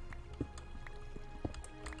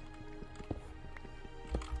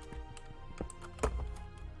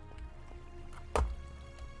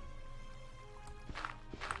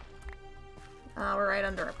 We're right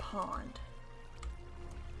under a pond.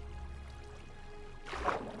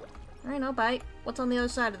 Alright, no bite. What's on the other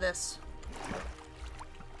side of this?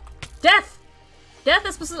 Death! Death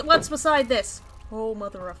is what's beside this. Oh,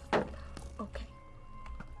 mother of... Okay.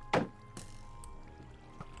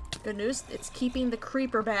 Good news, it's keeping the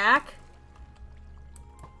creeper back.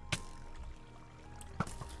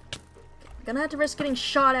 Gonna have to risk getting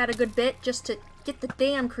shot at a good bit just to get the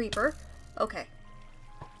damn creeper. Okay.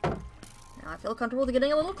 Now I feel comfortable to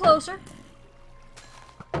getting a little closer.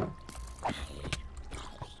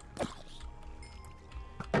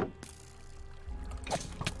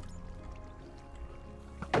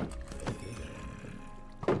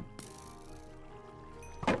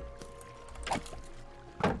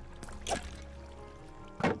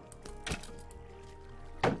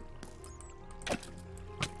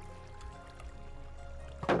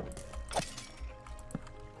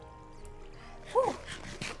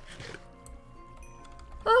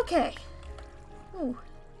 Okay. Ooh.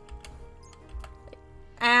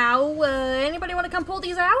 Ow, anybody want to come pull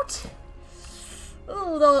these out?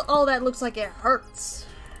 Ooh, though all that looks like it hurts.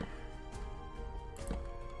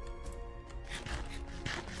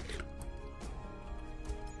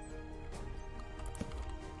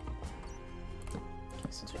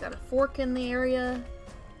 fork in the area.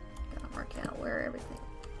 Gotta mark out where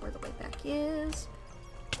the way back is.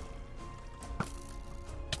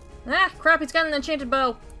 Ah, crap, he's got an enchanted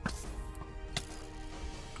bow.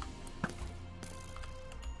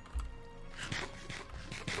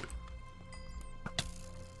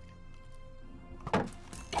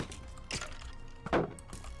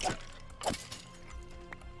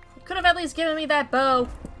 Could have at least given me that bow.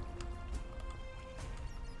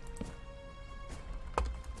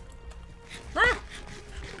 Ah!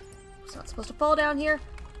 It's not supposed to fall down here.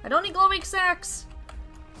 I don't need glowing sacks.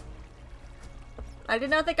 I did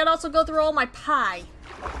not think I'd also go through all my pie.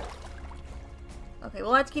 Okay,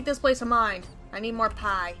 we'll have to keep this place in mind. I need more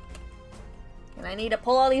pie. And I need to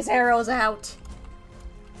pull all these arrows out.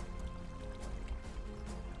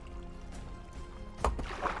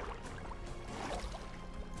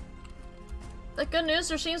 The good news,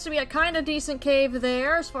 there seems to be a kind of decent cave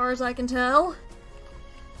there, as far as I can tell.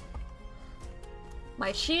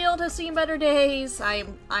 My shield has seen better days. I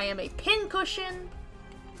am a pincushion.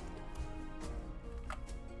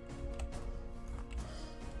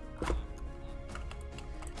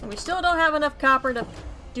 And we still don't have enough copper to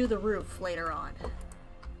do the roof later on.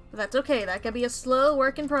 But that's okay, that could be a slow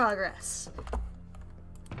work in progress.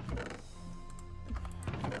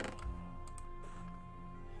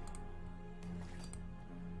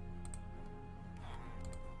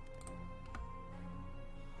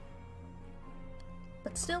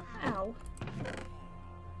 But still, ow.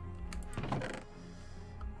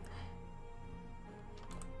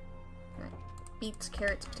 Right. Beets,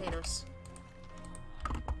 carrots, potatoes.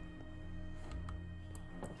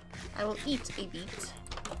 I will eat a beet.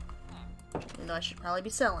 Even though I should probably be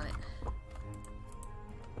selling it.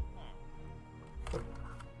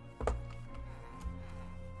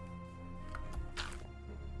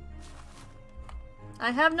 I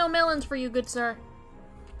have no melons for you, good sir.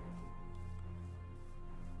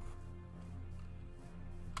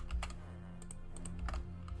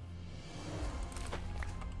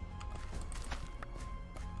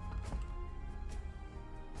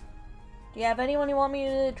 Do you have anyone you want me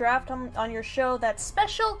to draft on your show that's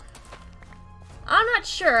special? I'm not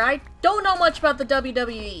sure. I don't know much about the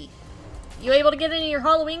WWE. You able to get any of your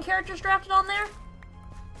Halloween characters drafted on there?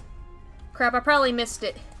 Crap, I probably missed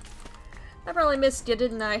it. I probably missed you,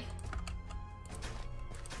 didn't I?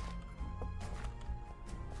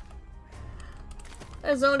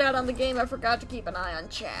 I zoned out on the game. I forgot to keep an eye on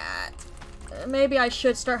chat. Maybe I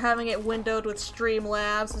should start having it windowed with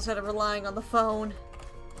Streamlabs instead of relying on the phone.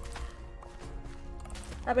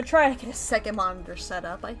 I've been trying to get a second monitor set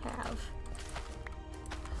up. I have.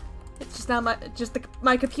 It's just not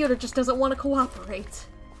my computer just doesn't want to cooperate.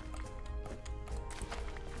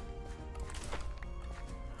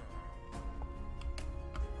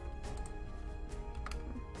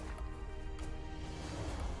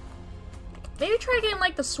 Maybe try getting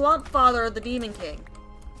like the Swamp Father or the Demon King.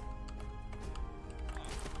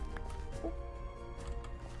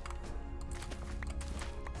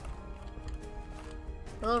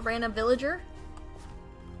 A little random villager.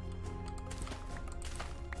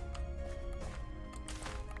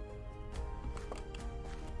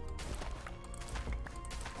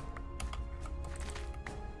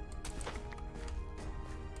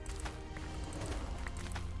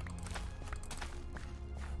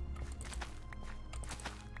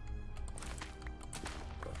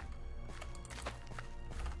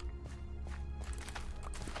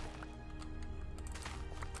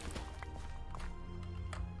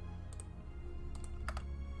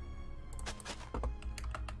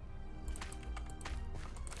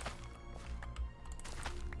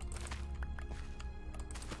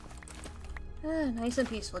 Nice and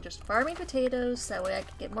peaceful, just farming potatoes, that way I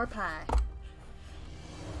can get more pie.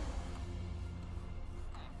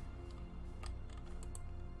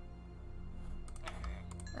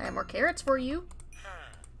 I have more carrots for you.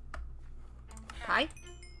 Pie.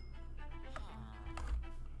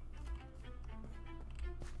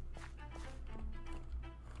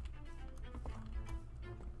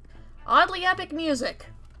 Oddly epic music.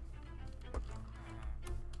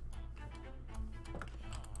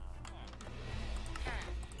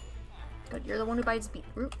 Good, you're the one who buys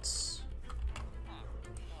beetroots.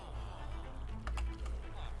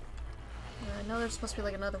 I know there's supposed to be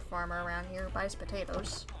like another farmer around here who buys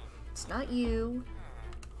potatoes. It's not you.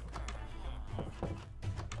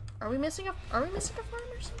 Are we missing a farmer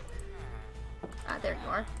somewhere? Ah, there you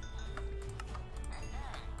are.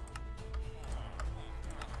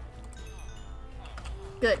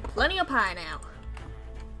 Good, plenty of pie now.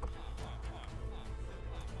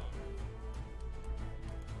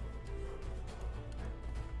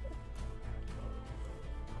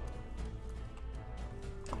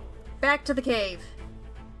 back to the cave.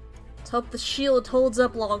 Let's hope the shield holds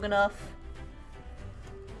up long enough.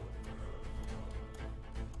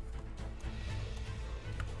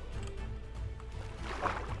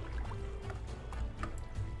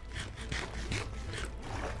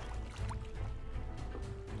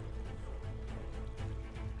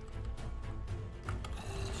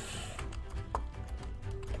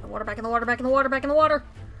 Water, back in the water, back in the water, back in the water!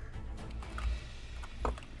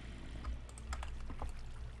 Oh,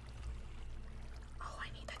 I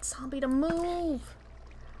need that zombie to move!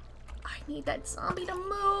 I need that zombie to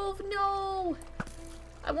move! No!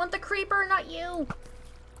 I want the creeper, not you!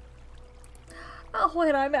 Oh,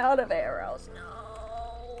 wait, I'm out of arrows.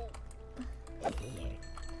 No!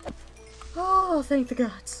 Oh, thank the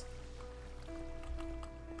gods.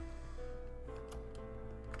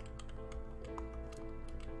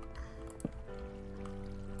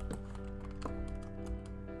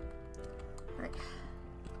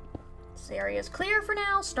 This area is clear for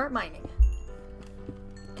now. Start mining.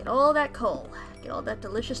 Get all that coal. Get all that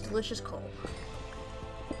delicious, delicious coal.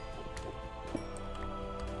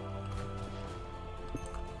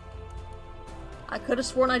 I could have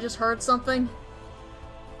sworn I just heard something.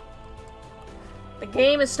 The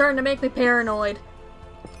game is starting to make me paranoid.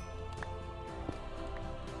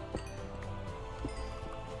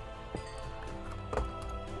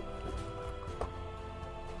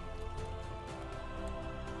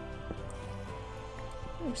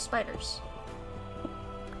 Ooh, spiders.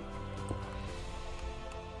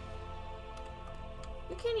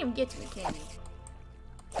 You can't even get to me, can you?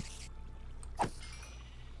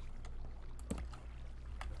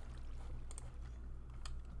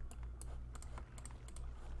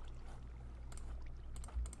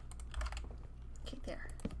 Okay, there.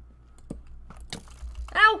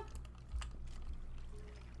 Ow!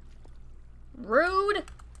 Rude!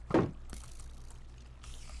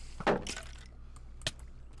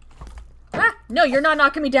 No, you're not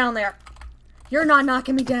knocking me down there. You're not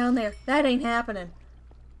knocking me down there. That ain't happening.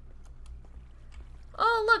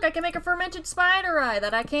 Oh, look, I can make a fermented spider eye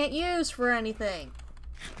that I can't use for anything.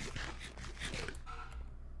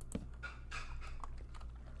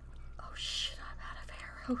 Oh, shit, I'm out of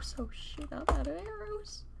arrows. Oh, shit, I'm out of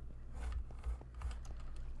arrows.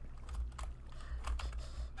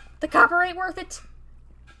 The copper ain't worth it.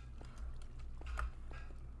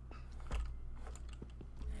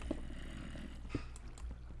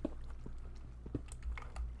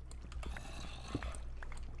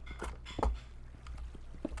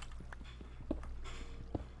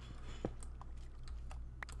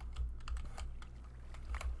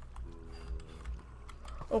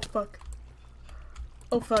 Oh, fuck.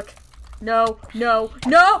 Oh, fuck. No, no,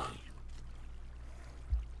 no!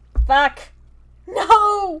 Fuck!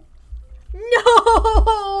 No!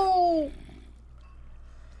 No!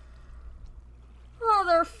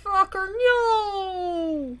 Motherfucker,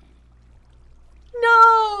 no!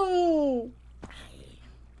 No!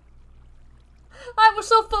 I was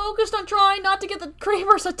so focused on trying not to get the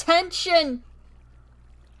creeper's attention!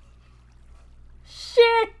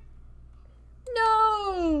 Shit!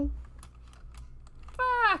 No!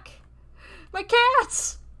 Fuck! My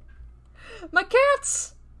cats! My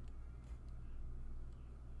cats!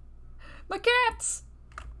 My cats!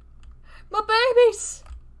 My babies!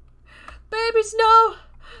 Babies, no!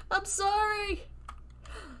 I'm sorry!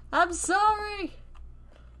 I'm sorry!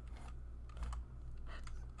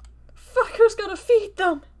 Fuck, who's gonna feed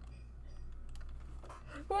them?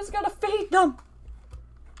 Who's gonna feed them?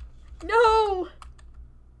 No!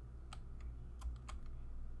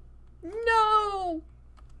 No!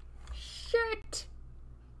 Shit!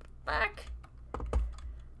 Fuck!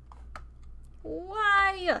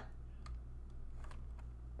 Why?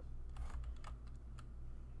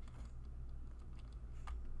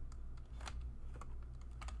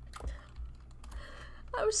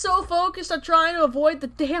 I was so focused on trying to avoid the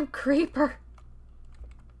damn creeper.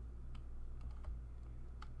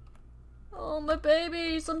 Oh, my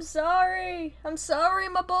babies, I'm sorry. I'm sorry,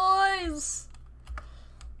 my boys.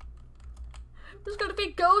 Who's gonna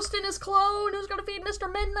feed Ghost and his clone? Who's gonna feed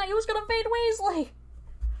Mr. Midnight? Who's gonna feed Weasley?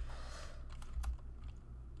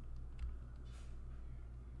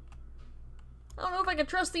 I don't know if I can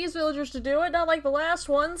trust these villagers to do it, not like the last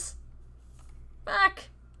ones. Back!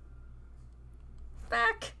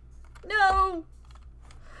 Back! No!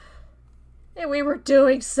 And we were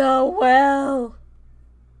doing so well!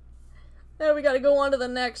 Now we gotta go on to the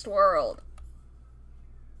next world.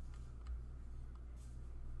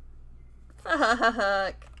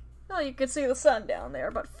 Fuck. Oh, you can see the sun down there,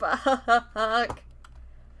 but fuck.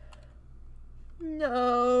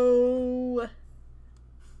 No.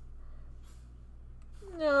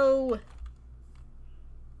 No.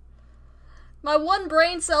 My one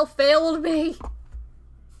brain cell failed me.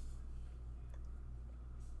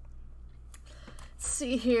 Let's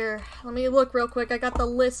see here. Let me look real quick. I got the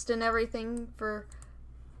list and everything for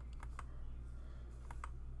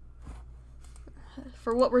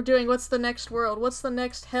what we're doing. What's the next world? What's the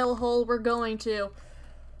next hellhole we're going to?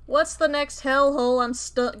 What's the next hellhole I'm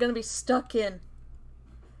gonna be stuck in?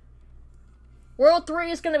 World 3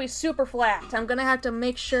 is gonna be super flat. I'm gonna have to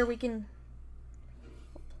make sure we can...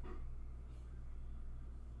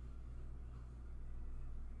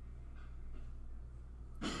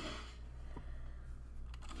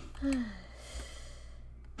 I'm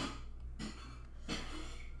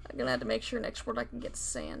gonna have to make sure next world I can get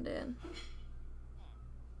sand in.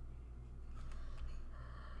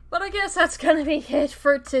 But I guess that's gonna be it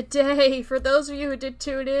for today. For those of you who did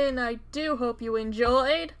tune in, I do hope you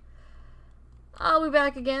enjoyed. I'll be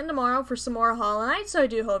back again tomorrow for some more Hollow Knight, so I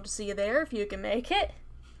do hope to see you there if you can make it.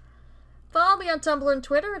 Follow me on Tumblr and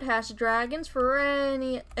Twitter at #Dragons for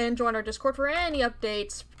and join our Discord for any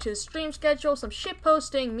updates to the stream schedule, some ship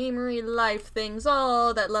posting, memery, life things,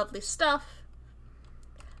 all that lovely stuff.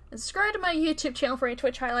 And subscribe to my YouTube channel for any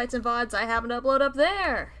Twitch highlights and VODs I happen to upload up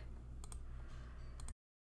there.